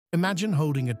Imagine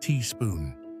holding a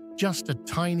teaspoon, just a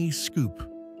tiny scoop,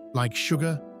 like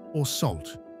sugar or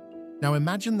salt. Now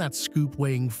imagine that scoop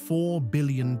weighing 4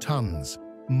 billion tons,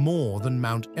 more than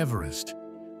Mount Everest.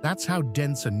 That's how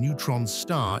dense a neutron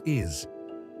star is.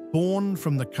 Born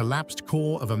from the collapsed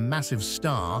core of a massive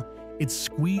star, it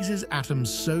squeezes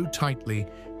atoms so tightly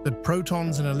that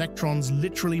protons and electrons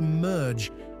literally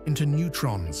merge into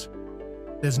neutrons.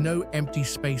 There's no empty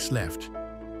space left,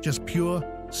 just pure,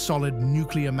 solid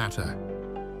nuclear matter.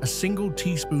 A single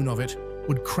teaspoon of it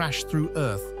would crash through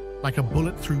Earth like a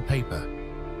bullet through paper.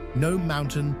 No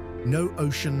mountain, no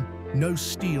ocean, no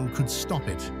steel could stop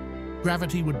it.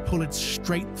 Gravity would pull it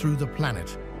straight through the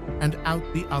planet and out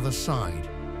the other side.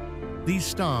 These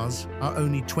stars are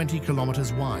only 20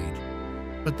 kilometers wide,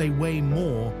 but they weigh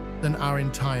more than our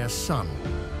entire sun.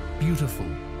 Beautiful,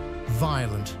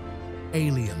 violent,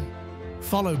 alien.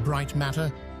 Follow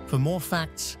BrightMatter for more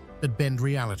facts that bend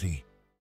reality.